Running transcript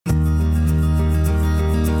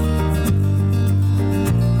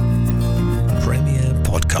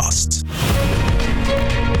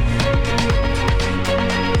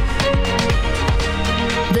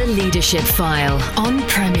Leadership File on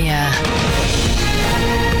Premier.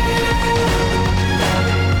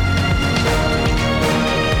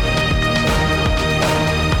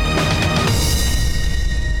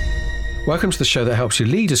 Welcome to the show that helps you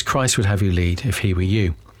lead as Christ would have you lead if he were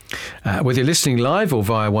you. Whether you're listening live or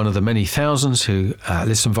via one of the many thousands who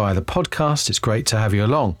listen via the podcast, it's great to have you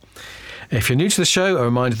along. If you're new to the show, a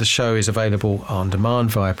reminder the show is available on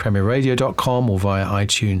demand via premierradio.com or via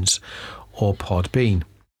iTunes or Podbean.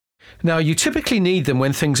 Now, you typically need them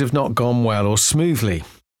when things have not gone well or smoothly.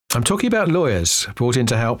 I'm talking about lawyers brought in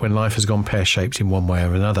to help when life has gone pear-shaped in one way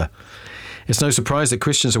or another. It's no surprise that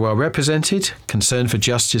Christians are well represented, concern for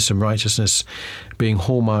justice and righteousness being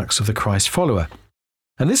hallmarks of the Christ follower.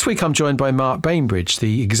 And this week I'm joined by Mark Bainbridge,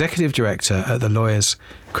 the Executive Director at the Lawyers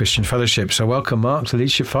Christian Fellowship. So welcome, Mark, to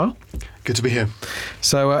Leadership File. Good to be here.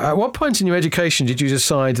 So at what point in your education did you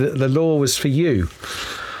decide that the law was for you?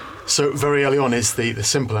 So very early on is the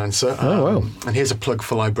simple answer. Well. And here's a plug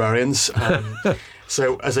for librarians.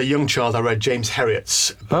 So as a young child, I read James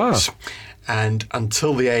Herriot's books. And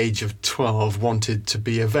until the age of 12, wanted to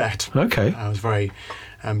be a vet. Okay. I was very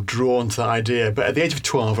drawn to that idea. But at the age of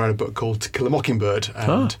 12, I read a book called To Kill a Mockingbird.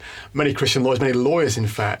 And many Christian lawyers, many lawyers, in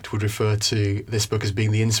fact, would refer to this book as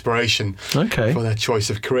being the inspiration for their choice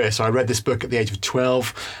of career. So I read this book at the age of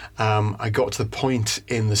 12. I got to the point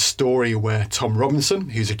in the story where Tom Robinson,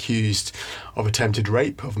 who's accused of attempted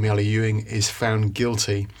rape of Mialy Ewing, is found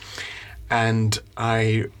guilty. And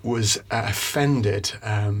I was offended,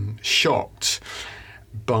 shocked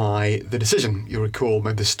by the decision. You'll recall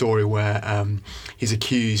maybe the story where he's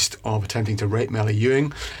accused of attempting to rape Mialy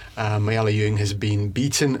Ewing. Mialy Ewing has been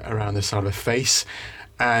beaten around the side of her face,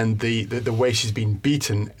 and the way she's been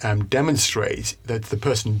beaten demonstrates that the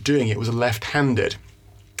person doing it was left-handed.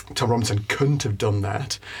 Tom Robinson couldn't have done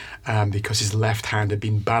that because his left hand had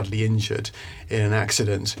been badly injured in an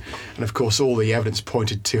accident. And of course, all the evidence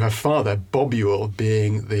pointed to her father, Bob Ewell,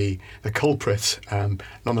 being the culprit.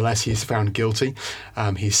 Nonetheless, he is found guilty.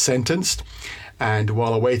 He's sentenced. And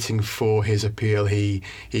while awaiting for his appeal, he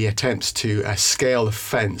attempts to scale the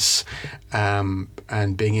fence,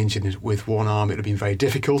 and being injured with one arm, it would have been very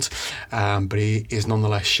difficult. But he is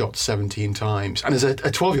nonetheless shot 17 times. And as a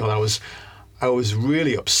 12-year-old, I was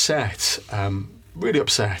really upset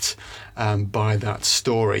by that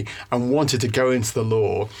story and wanted to go into the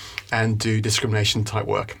law and do discrimination type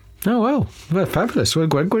work. Oh, well, fabulous. What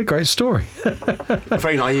a great story. A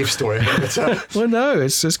very naive story. But, well, no,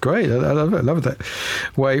 it's great. I love it. I love that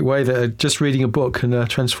way that just reading a book can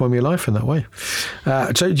transform your life in that way.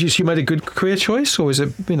 So you made a good career choice, or is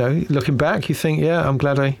it, looking back, you think, yeah, I'm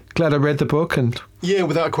glad I read the book? And yeah,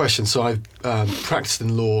 without question. So I've practiced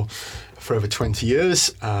in law for over 20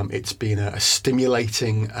 years. It's been a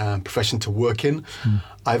stimulating profession to work in.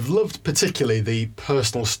 I've loved particularly the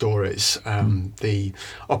personal stories, the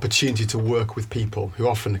opportunity to work with people who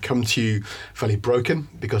often come to you fairly broken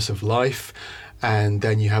because of life, and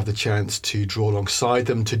then you have the chance to draw alongside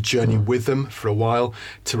them, to journey with them for a while,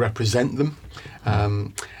 to represent them,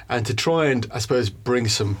 and to try and, I suppose, bring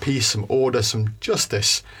some peace, some order, some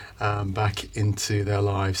justice back into their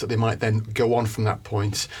lives, that they might then go on from that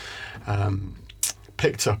point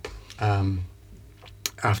picked up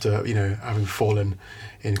after having fallen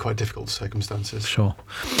in quite difficult circumstances. Sure.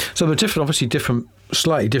 So there are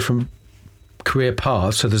slightly different career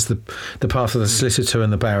paths. So there's the path of the solicitor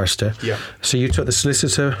and the barrister. Yeah. So you took the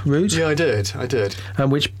solicitor route? Yeah, I did.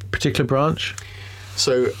 And which particular branch?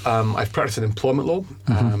 So I've practiced in employment law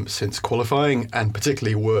since qualifying, and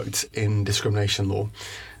particularly worked in discrimination law.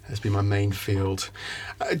 Has been my main field.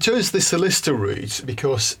 I chose the solicitor route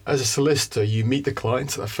because as a solicitor, you meet the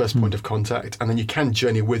client at that first point of contact, and then you can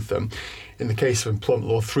journey with them, in the case of employment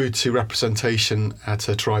law, through to representation at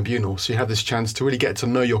a tribunal. So you have this chance to really get to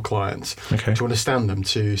know your clients, to understand them,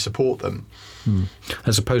 to support them.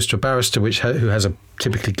 As opposed to a barrister who has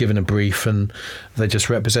typically given a brief and they just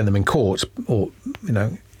represent them in court, or,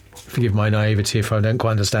 forgive my naivety if I don't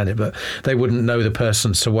quite understand it, but they wouldn't know the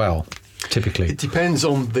person so well. Typically, it depends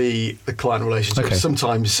on the client relationship.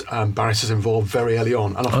 Sometimes barristers are involved very early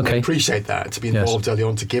on, and often appreciate that, to be involved early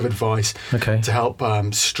on, to give advice, to help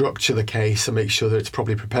structure the case and make sure that it's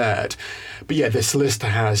properly prepared. But yeah, the solicitor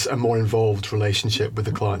has a more involved relationship with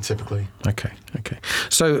the client typically. Okay.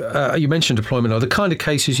 So you mentioned employment law. The kind of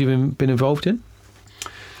cases you've been involved in?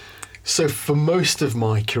 So for most of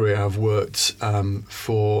my career, I've worked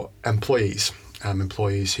for employees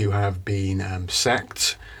who have been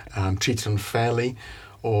sacked, treated unfairly,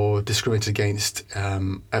 or discriminated against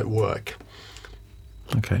at work.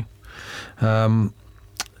 Okay. Do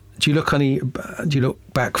you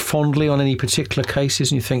look back fondly on any particular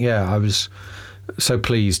cases and you think, yeah, I was so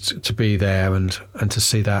pleased to be there and to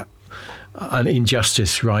see that an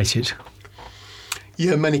injustice righted.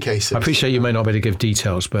 Yeah, in many cases. I appreciate you may not be able to give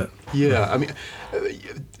details, but... Yeah, I mean,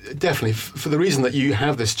 definitely. For the reason that you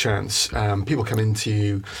have this chance, people come into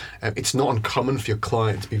you, it's not uncommon for your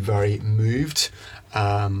client to be very moved,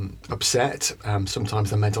 upset. Sometimes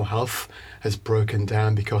their mental health has broken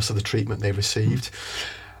down because of the treatment they've received.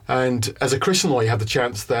 And as a Christian lawyer, you have the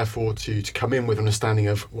chance, therefore, to come in with an understanding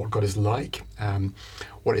of what God is like,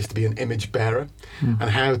 what it is to be an image bearer, and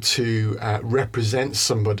how to represent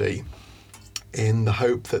somebody in the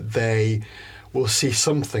hope that they will see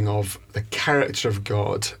something of the character of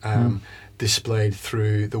God displayed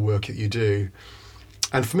through the work that you do.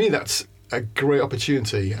 And for me, that's a great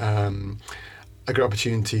opportunity,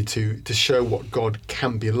 to show what God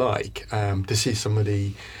can be like, to see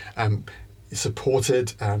somebody supported,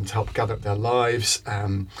 to help gather up their lives,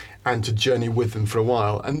 and to journey with them for a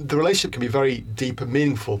while. And the relationship can be very deep and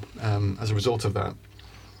meaningful as a result of that.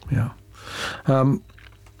 Yeah.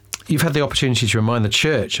 You've had the opportunity to remind the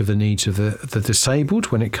church of the needs of the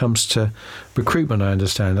disabled when it comes to recruitment, I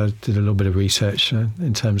understand. I did a little bit of research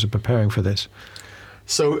in terms of preparing for this.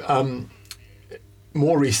 So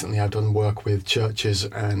more recently, I've done work with churches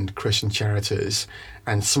and Christian charities,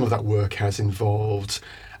 and some of that work has involved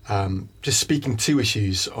just speaking to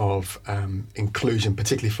issues of inclusion,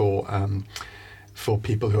 particularly for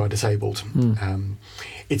people who are disabled.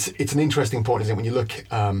 It's an interesting point, isn't it, when you look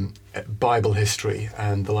at Bible history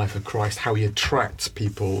and the life of Christ, how he attracts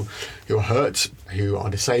people who are hurt, who are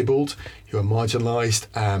disabled, who are marginalised.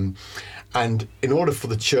 And in order for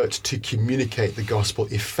the church to communicate the gospel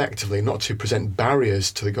effectively, not to present barriers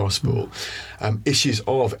to the gospel, issues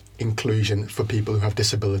of inclusion for people who have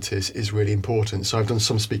disabilities is really important. So I've done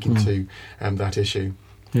some speaking to that issue.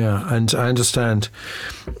 Yeah, and I understand,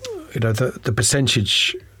 the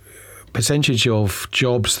percentage of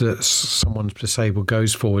jobs that someone disabled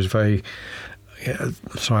goes for is very...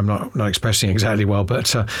 sorry, I'm not expressing exactly well,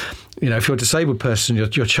 but if you're a disabled person, your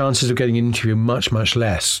chances of getting an interview are much, much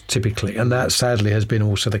less typically, and that sadly has been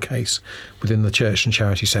also the case within the church and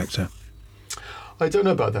charity sector. I don't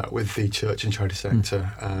know about that with the church and charity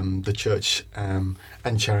sector. The church and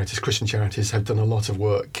charities, Christian charities, have done a lot of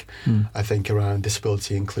work, I think, around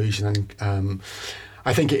disability inclusion. And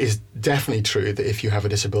I think it is definitely true that if you have a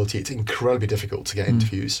disability, it's incredibly difficult to get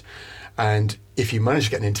interviews. And if you manage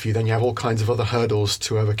to get an interview, then you have all kinds of other hurdles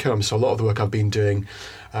to overcome. So a lot of the work I've been doing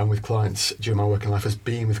with clients during my working life has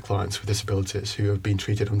been with clients with disabilities who have been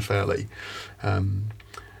treated unfairly.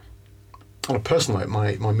 On a personal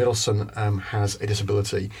note, my middle son has a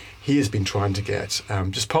disability. He has been trying to get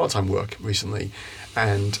just part-time work recently,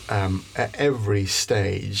 and at every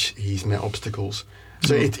stage he's met obstacles.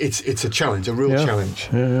 So it's a challenge, a real challenge.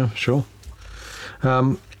 Yeah, sure.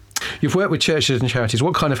 You've worked with churches and charities.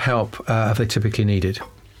 What kind of help have they typically needed?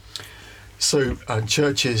 So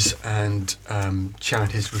churches and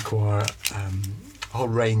charities require a whole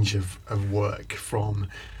range of work, from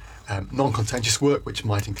non-contentious work, which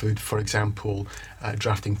might include, for example,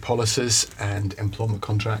 drafting policies and employment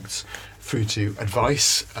contracts, through to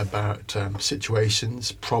advice about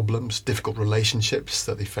situations, problems, difficult relationships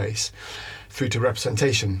that they face, through to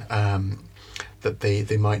representation that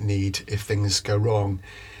they might need if things go wrong.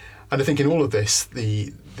 And I think in all of this,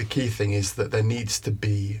 the key thing is that there needs to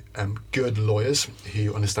be good lawyers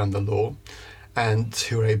who understand the law and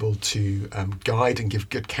who are able to guide and give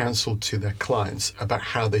good counsel to their clients about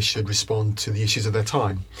how they should respond to the issues of their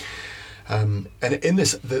time. And in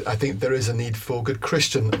this, I think there is a need for good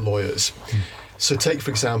Christian lawyers. So take,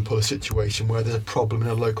 for example, a situation where there's a problem in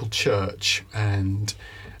a local church and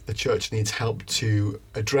the church needs help to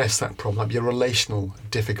address that problem. Might be a relational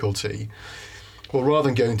difficulty. Well, rather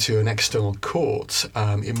than going to an external court,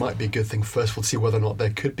 it might be a good thing, first of all, to see whether or not there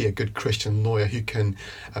could be a good Christian lawyer who can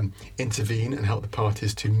intervene and help the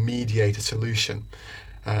parties to mediate a solution,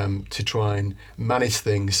 to try and manage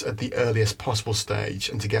things at the earliest possible stage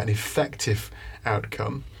and to get an effective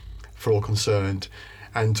outcome for all concerned,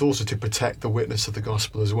 and also to protect the witness of the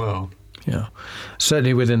gospel as well. Yeah,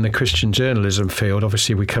 certainly within the Christian journalism field,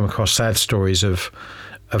 obviously we come across sad stories of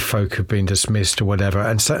folk who've been dismissed or whatever,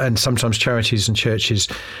 and sometimes charities and churches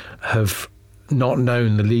have not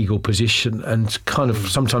known the legal position and kind of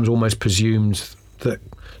sometimes almost presumed that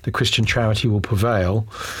the Christian charity will prevail,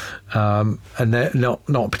 and they're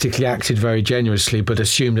not particularly acted very generously, but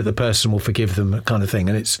assumed that the person will forgive them, kind of thing.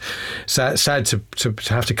 And it's sad to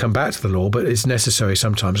have to come back to the law, but it's necessary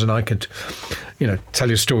sometimes. And I could, tell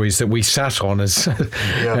you stories that we sat on as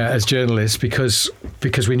as journalists because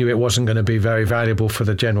we knew it wasn't going to be very valuable for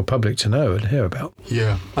the general public to know and hear about.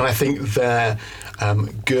 Yeah, and I think there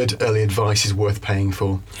good early advice is worth paying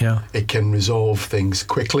for. Yeah. It can resolve things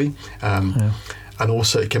quickly, and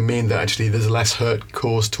also it can mean that actually there's less hurt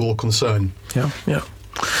caused to all concerned. Yeah.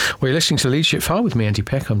 Well, you're listening to the Leadership File with me, Andy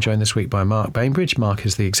Peck. I'm joined this week by Mark Bainbridge. Mark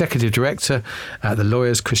is the Executive Director at the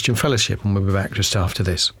Lawyers Christian Fellowship, and we'll be back just after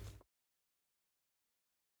this.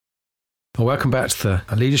 Well, welcome back to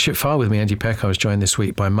the Leadership File with me, Andy Peck. I was joined this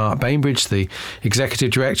week by Mark Bainbridge, the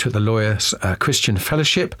Executive Director at the Lawyers Christian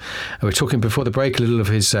Fellowship. We were talking before the break a little of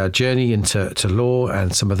his journey into law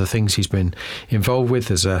and some of the things he's been involved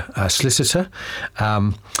with as a solicitor.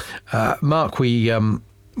 Mark,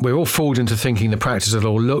 we're all fooled into thinking the practice of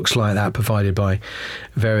law looks like that provided by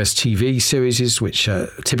various TV series which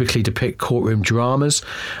typically depict courtroom dramas.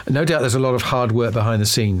 No doubt there's a lot of hard work behind the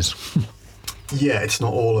scenes. Yeah, it's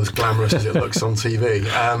not all as glamorous as it looks on TV.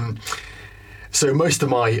 So most of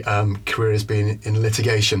my career has been in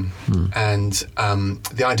litigation, and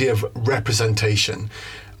the idea of representation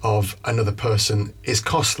of another person is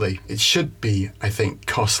costly. It should be, I think,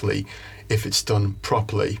 costly if it's done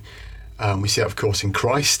properly. We see that, of course, in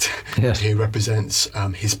Christ, yes, who represents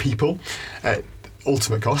his people at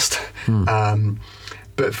ultimate cost.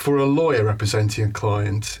 But for a lawyer representing a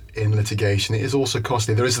client in litigation, it is also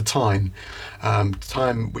costly. There is a time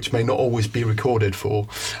which may not always be recorded for,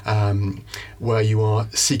 where you are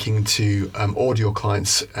seeking to order your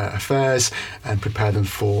client's affairs and prepare them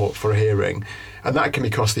for a hearing. And that can be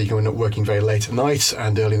costly. You can end up working very late at night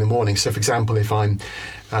and early in the morning. So, for example, if I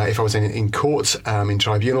was in court, in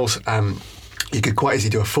tribunals, you could quite easily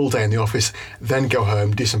do a full day in the office, then go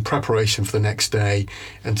home, do some preparation for the next day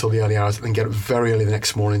until the early hours, and then get up very early the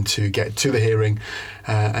next morning to get to the hearing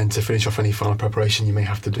and to finish off any final preparation you may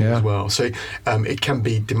have to do as well. So it can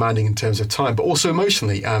be demanding in terms of time, but also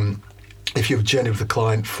emotionally. If you've journeyed with a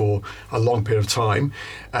client for a long period of time,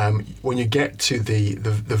 when you get to the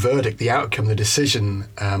verdict, the outcome, the decision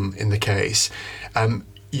in the case,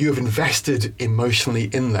 you have invested emotionally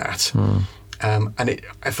in that. And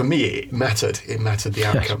for me, it mattered. It mattered the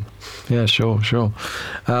outcome. Yeah, sure.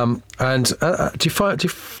 And do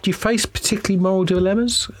you face particularly moral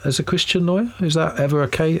dilemmas as a Christian lawyer? Is that ever a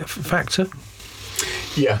factor?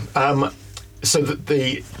 Yeah. So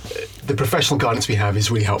the professional guidance we have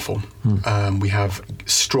is really helpful. We have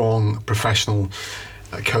strong professional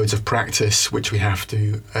codes of practice which we have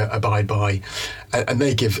to abide by, and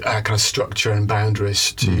they give kind of structure and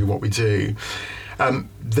boundaries to what we do.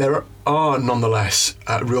 There are nonetheless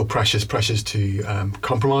real pressures to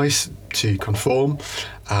compromise, to conform,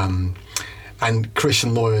 and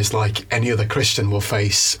Christian lawyers, like any other Christian, will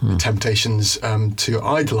face temptations to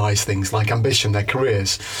idolise things like ambition, their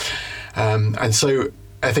careers, and so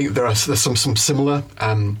I think there's some similar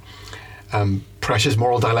pressures,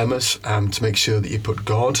 moral dilemmas, to make sure that you put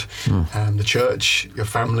God, the church, your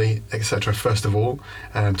family, etc. first of all,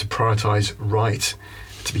 to prioritise right,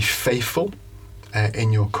 to be faithful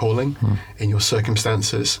in your calling, in your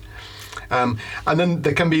circumstances. And then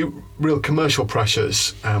there can be real commercial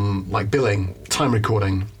pressures, like billing, time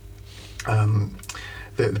recording,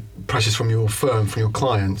 the pressures from your firm, from your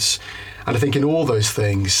clients. And I think in all those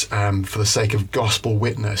things, for the sake of gospel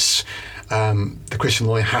witness, the Christian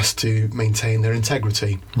lawyer has to maintain their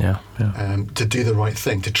integrity, to do the right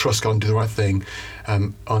thing, to trust God and do the right thing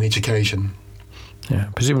on each occasion. Yeah,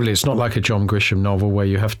 presumably it's not like a John Grisham novel where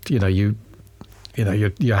you have,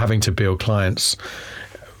 you're having to bill clients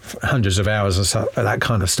hundreds of hours and that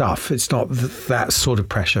kind of stuff. It's not that sort of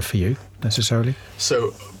pressure for you necessarily.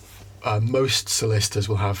 So most solicitors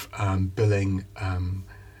will have billing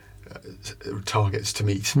targets to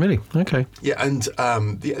meet. Really? Okay. Yeah, and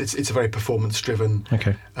it's a very performance-driven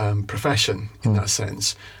profession in that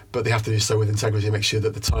sense. But they have to do so with integrity to make sure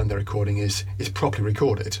that the time they're recording is properly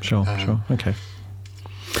recorded. Sure. Okay.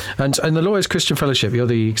 And the Lawyers Christian Fellowship, you're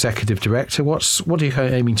the Executive Director. What are you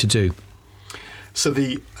aiming to do? So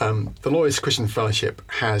the Lawyers Christian Fellowship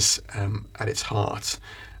has at its heart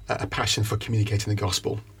a passion for communicating the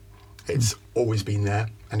gospel. It's always been there,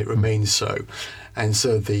 and it remains so. And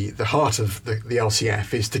so the heart of the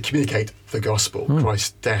LCF is to communicate the gospel,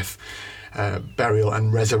 Christ's death, burial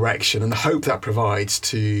and resurrection, and the hope that provides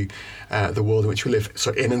to the world in which we live,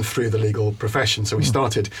 so in and through the legal profession. So we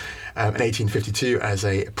started in 1852 as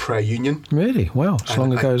a prayer union. Really? Wow, as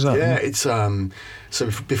long ago as that. Yeah, it's so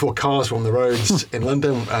before cars were on the roads in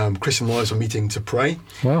London, Christian lawyers were meeting to pray.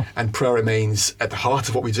 Wow. And prayer remains at the heart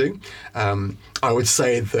of what we do. I would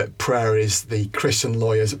say that prayer is the Christian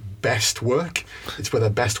lawyer's best work. It's where their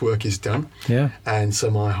best work is done. Yeah. And so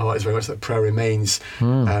my heart is very much that prayer remains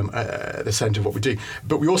at the centre of what we do.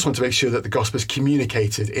 But we also want to make sure that the gospel is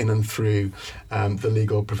communicated in and through the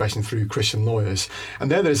legal profession, through Christian lawyers.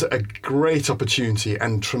 And there's a great opportunity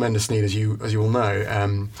and tremendous need, as you all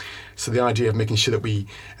know. So the idea of making sure that we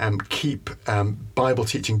keep Bible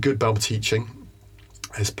teaching, good Bible teaching,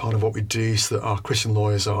 as part of what we do, so that our Christian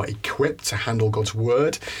lawyers are equipped to handle God's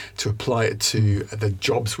word, to apply it to the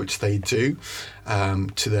jobs which they do,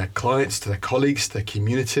 to their clients, to their colleagues, to their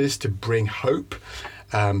communities, to bring hope,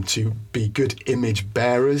 to be good image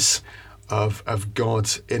bearers of God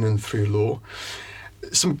in and through law.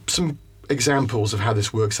 Some examples of how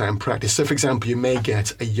this works out in practice. So, for example, you may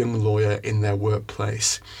get a young lawyer in their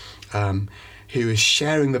workplace who is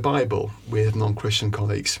sharing the Bible with non-Christian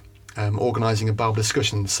colleagues. Organising a Bible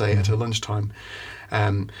discussion, say, at a lunchtime.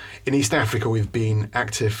 In East Africa, we've been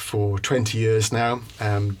active for 20 years now,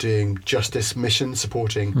 doing justice missions,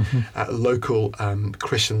 supporting local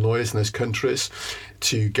Christian lawyers in those countries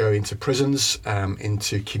to go into prisons,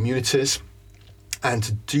 into communities, and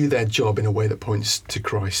to do their job in a way that points to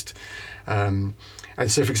Christ. And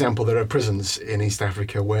so, for example, there are prisons in East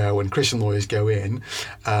Africa where when Christian lawyers go in,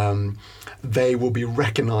 they will be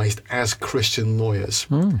recognised as Christian lawyers,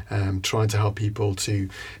 trying to help people to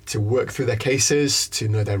work through their cases, to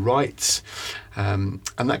know their rights, and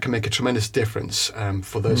that can make a tremendous difference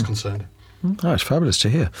for those concerned. Oh, it's fabulous to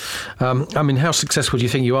hear. I mean, how successful do you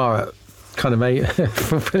think you are at kind of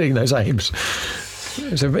fulfilling those aims?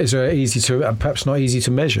 Is there easy to, perhaps not easy to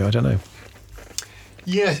measure? I don't know.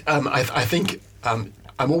 Yeah, I think I'm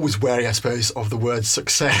always wary, I suppose, of the word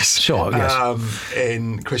success. Sure, yes.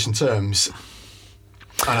 In Christian terms.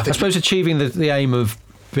 And I suppose achieving the aim of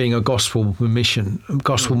being a gospel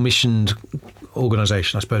missioned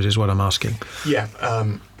organisation, I suppose, is what I'm asking. Yeah.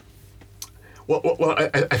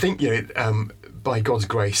 I think, by God's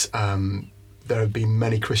grace, there have been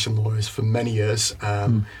many Christian lawyers for many years,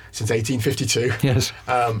 since 1852, yes,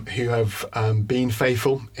 who have been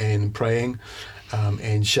faithful in praying,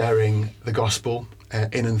 in sharing the gospel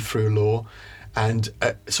in and through law, and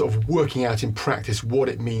sort of working out in practice what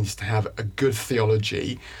it means to have a good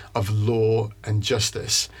theology of law and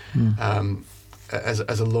justice as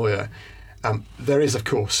a lawyer. There is, of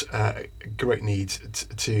course, a great need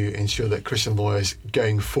to ensure that Christian lawyers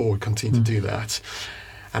going forward continue to do that.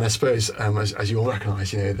 And I suppose, as you all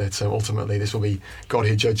recognise, that ultimately this will be God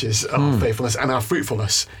who judges our faithfulness and our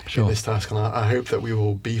fruitfulness in this task. And I hope that we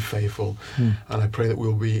will be faithful, and I pray that we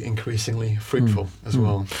will be increasingly fruitful as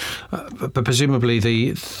well. But presumably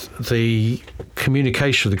the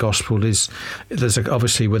communication of the gospel there's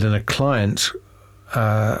obviously within a client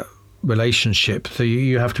relationship,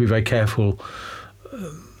 you have to be very careful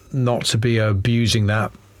not to be abusing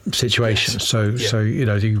that situation. Yes. So you'll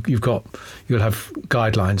have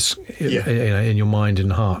guidelines in your mind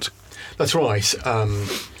and heart. That's right.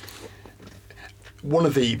 One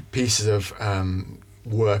of the pieces of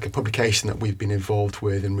work, a publication that we've been involved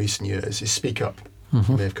with in recent years is Speak Up.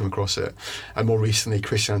 You may have come across it. And more recently,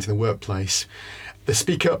 Christianity in the Workplace. The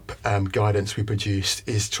Speak Up guidance we produced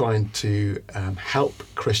is trying to help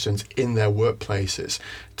Christians in their workplaces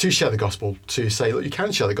to share the gospel, to say, look, you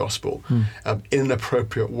can share the gospel in an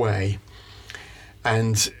appropriate way.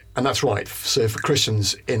 And that's right. So for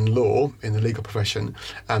Christians in law, in the legal profession,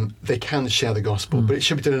 they can share the gospel, but it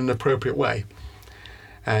should be done in an appropriate way.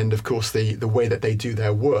 And of course, the way that they do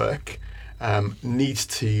their work needs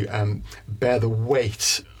to bear the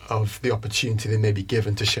weight of the opportunity they may be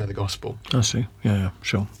given to share the gospel. I see. Yeah,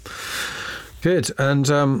 sure. Good.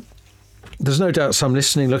 And there's no doubt some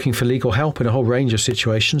listening looking for legal help in a whole range of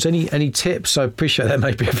situations. Any tips? I appreciate that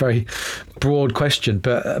may be a very broad question,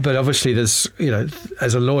 but obviously there's,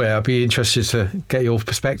 as a lawyer, I'd be interested to get your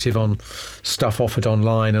perspective on stuff offered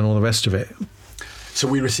online and all the rest of it. So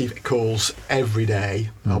we receive calls every day,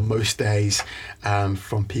 on most days,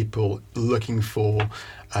 from people looking for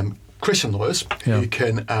Christian lawyers who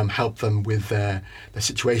can help them with their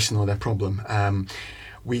situation or their problem.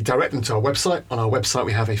 We direct them to our website. On our website,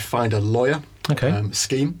 we have a Find a Lawyer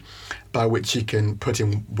scheme by which you can put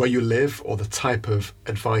in where you live or the type of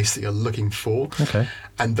advice that you're looking for. Okay.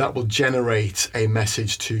 And that will generate a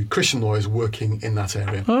message to Christian lawyers working in that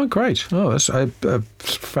area. Oh, great. Oh, that's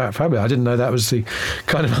fabulous. I didn't know that was the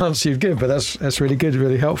kind of answer you'd give, but that's really good,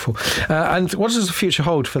 really helpful. And what does the future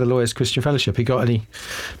hold for the Lawyers Christian Fellowship? You got any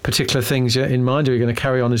particular things in mind? Are you going to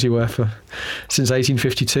carry on as you were since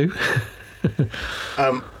 1852?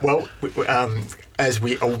 As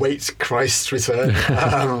we await Christ's return,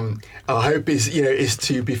 our hope is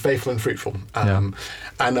to be faithful and fruitful. And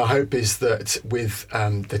our hope is that with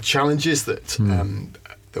the challenges that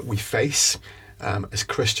that we face as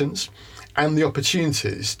Christians, and the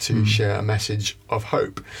opportunities to share a message of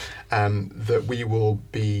hope, that we will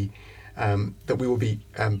be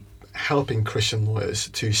helping Christian lawyers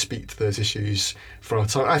to speak to those issues for our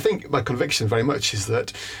time. I think my conviction very much is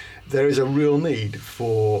that there is a real need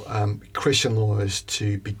for Christian lawyers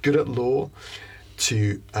to be good at law,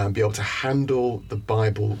 to be able to handle the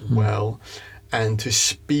Bible well, and to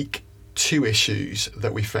speak to issues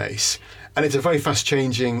that we face. And it's a very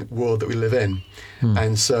fast-changing world that we live in.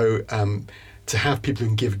 And so to have people who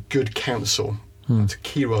can give good counsel, it's a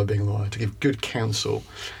key role of being a lawyer, to give good counsel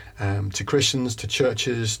to Christians, to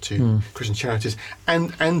churches, to Christian charities,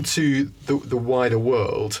 and to the wider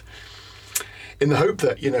world, in the hope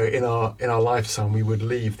that, in our lifetime we would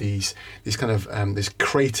leave these kind of these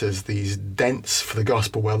craters, these dents for the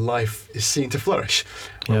gospel, where life is seen to flourish,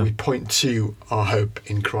 where we point to our hope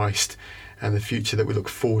in Christ and the future that we look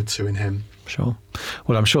forward to in Him. Sure.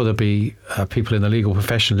 Well, I'm sure there'll be people in the legal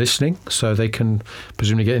profession listening, so they can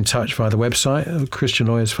presumably get in touch via the website, Christian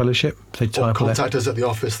Lawyers Fellowship. They type or contact us at the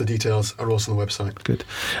office. The details are also on the website. Good.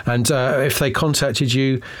 And if they contacted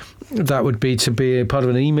you, that would be to be a part of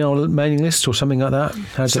an email mailing list or something like that?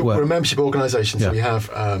 How does it work? We're a membership organisation, so we have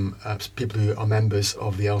people who are members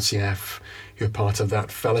of the LCF who are part of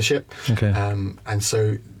that fellowship. Okay. And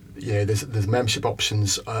so, there's membership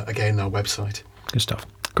options, again, on our website. Good stuff.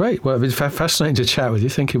 Great. Well, it's been fascinating to chat with you.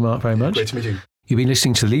 Thank you, Mark, very much. Great to meet you. You've been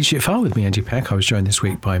listening to The Leadership File with me, Andy Peck. I was joined this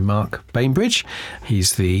week by Mark Bainbridge.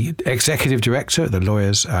 He's the Executive Director at the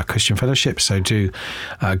Lawyers Christian Fellowship. So do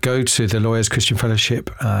go to the Lawyers Christian Fellowship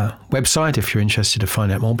website if you're interested to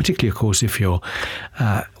find out more, particularly, of course, if you're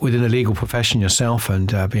within the legal profession yourself,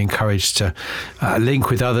 and be encouraged to link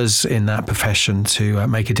with others in that profession to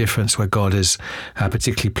make a difference where God has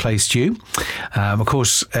particularly placed you. Of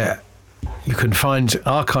course, you can find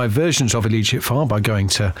archived versions of a Leadership File by going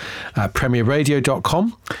to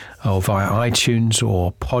premierradio.com or via iTunes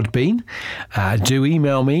or Podbean. Do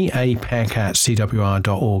email me,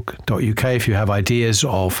 apeck@cwr.org.uk, if you have ideas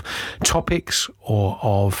of topics or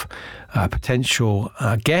of potential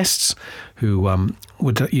guests who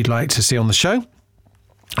you'd like to see on the show.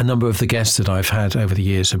 A number of the guests that I've had over the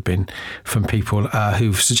years have been from people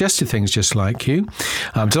who've suggested things just like you.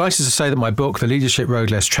 I'm delighted to say that my book, The Leadership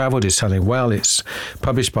Road Less Travelled, is selling well. It's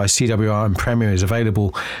published by CWR and Premier, is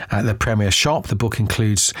available at the Premier shop. The book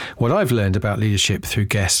includes what I've learned about leadership through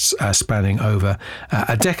guests spanning over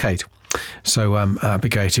a decade. So it'd be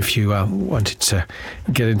great if you wanted to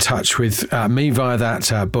get in touch with me via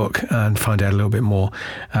that book and find out a little bit more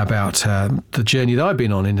about the journey that I've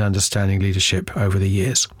been on in understanding leadership over the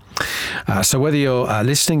years. So whether you're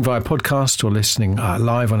listening via podcast or listening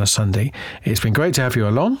live on a Sunday, it's been great to have you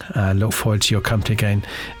along. Look forward to your company again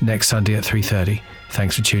next Sunday at 3:30.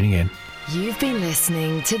 Thanks for tuning in. You've been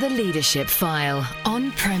listening to The Leadership File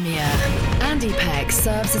on Premier. Andy Peck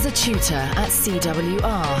serves as a tutor at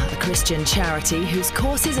CWR, a Christian charity whose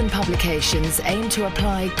courses and publications aim to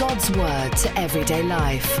apply God's Word to everyday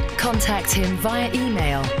life. Contact him via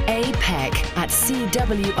email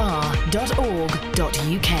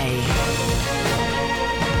apeck@cwr.org.uk.